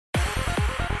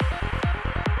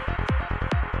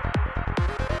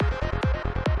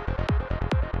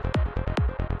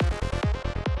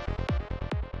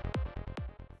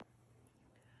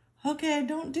Okay, I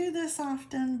don't do this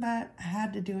often, but I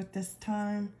had to do it this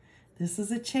time. This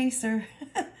is a chaser.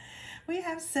 We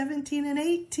have 17 and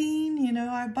 18. You know,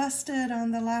 I busted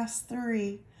on the last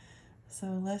 3. So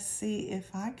let's see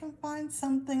if I can find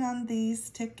something on these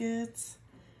tickets.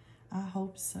 I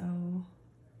hope so.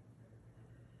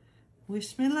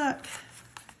 Wish me luck.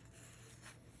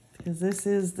 Because this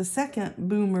is the second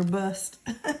boomer bust.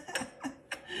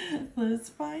 Let's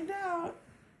find out.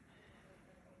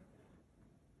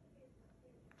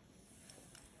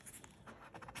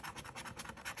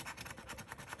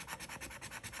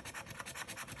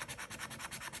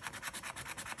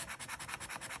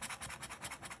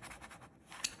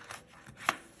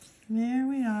 There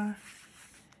we are.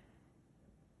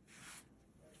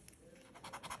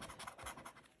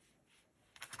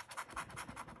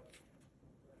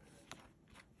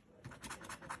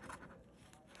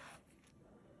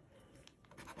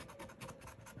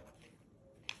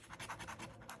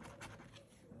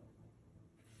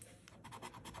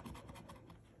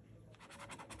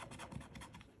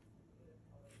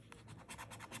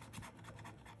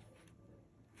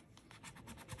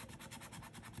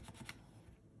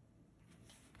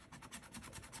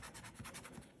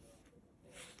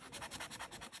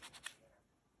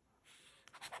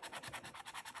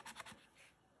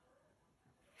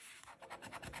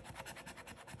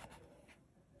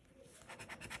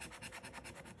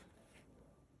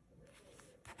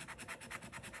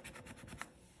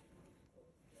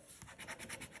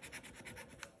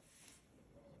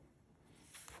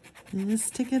 This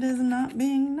ticket is not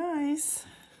being nice.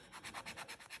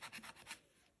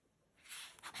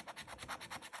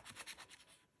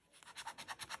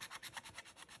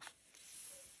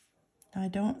 I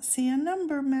don't see a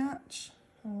number match.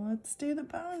 Let's do the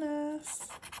bonus.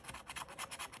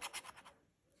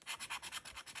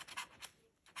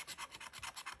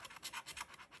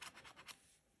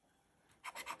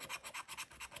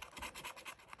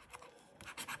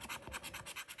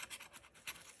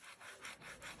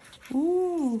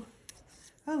 Ooh,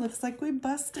 oh, looks like we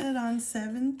busted on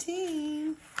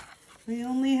 17. We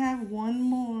only have one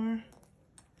more.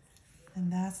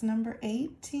 And that's number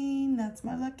 18. That's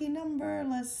my lucky number.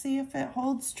 Let's see if it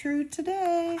holds true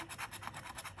today.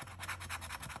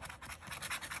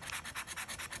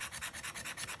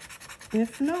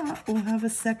 If not, we'll have a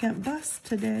second bust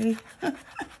today.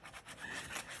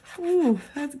 Ooh,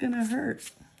 that's gonna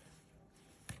hurt.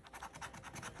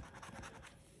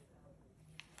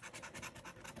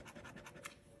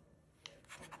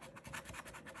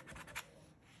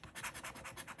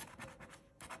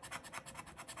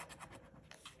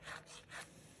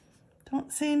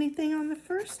 Don't see anything on the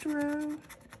first row.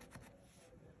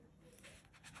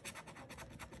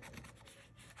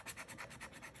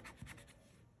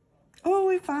 Oh,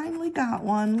 we finally got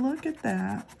one. Look at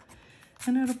that.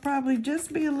 And it'll probably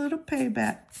just be a little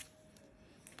payback.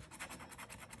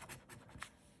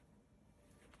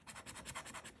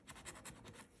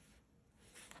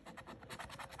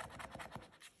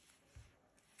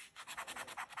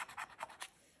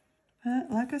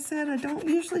 But like I said, I don't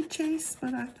usually chase,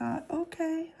 but I thought,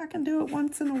 okay, I can do it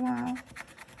once in a while.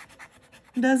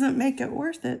 Doesn't make it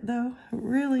worth it, though. It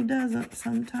really doesn't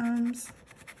sometimes.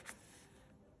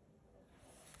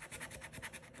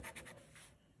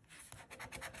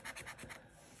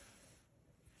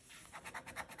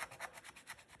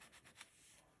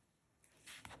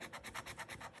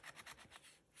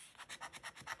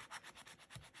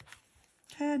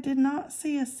 Okay, I did not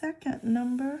see a second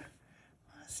number.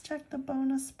 Let's check the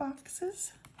bonus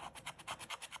boxes.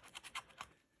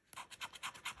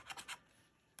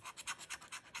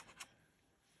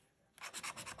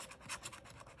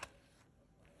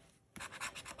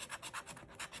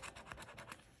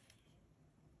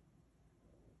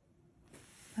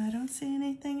 I don't see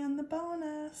anything in the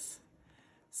bonus.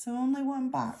 So only one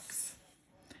box.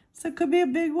 So it could be a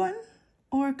big one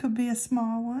or it could be a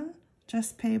small one.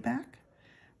 Just payback.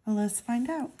 Well, let's find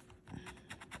out.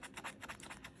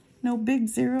 No big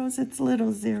zeros, it's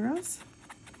little zeros.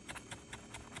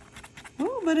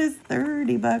 Oh, but it's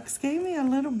 30 bucks. Gave me a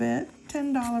little bit.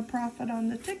 $10 profit on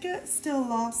the ticket. Still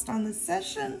lost on the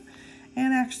session.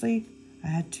 And actually, I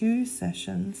had 2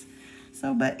 sessions.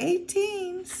 So, but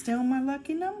 18, still my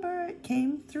lucky number. It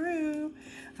came through.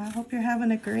 I hope you're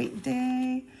having a great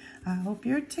day. I hope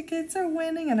your tickets are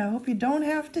winning, and I hope you don't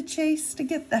have to chase to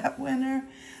get that winner.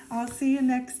 I'll see you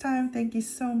next time. Thank you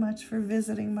so much for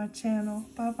visiting my channel.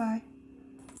 Bye-bye.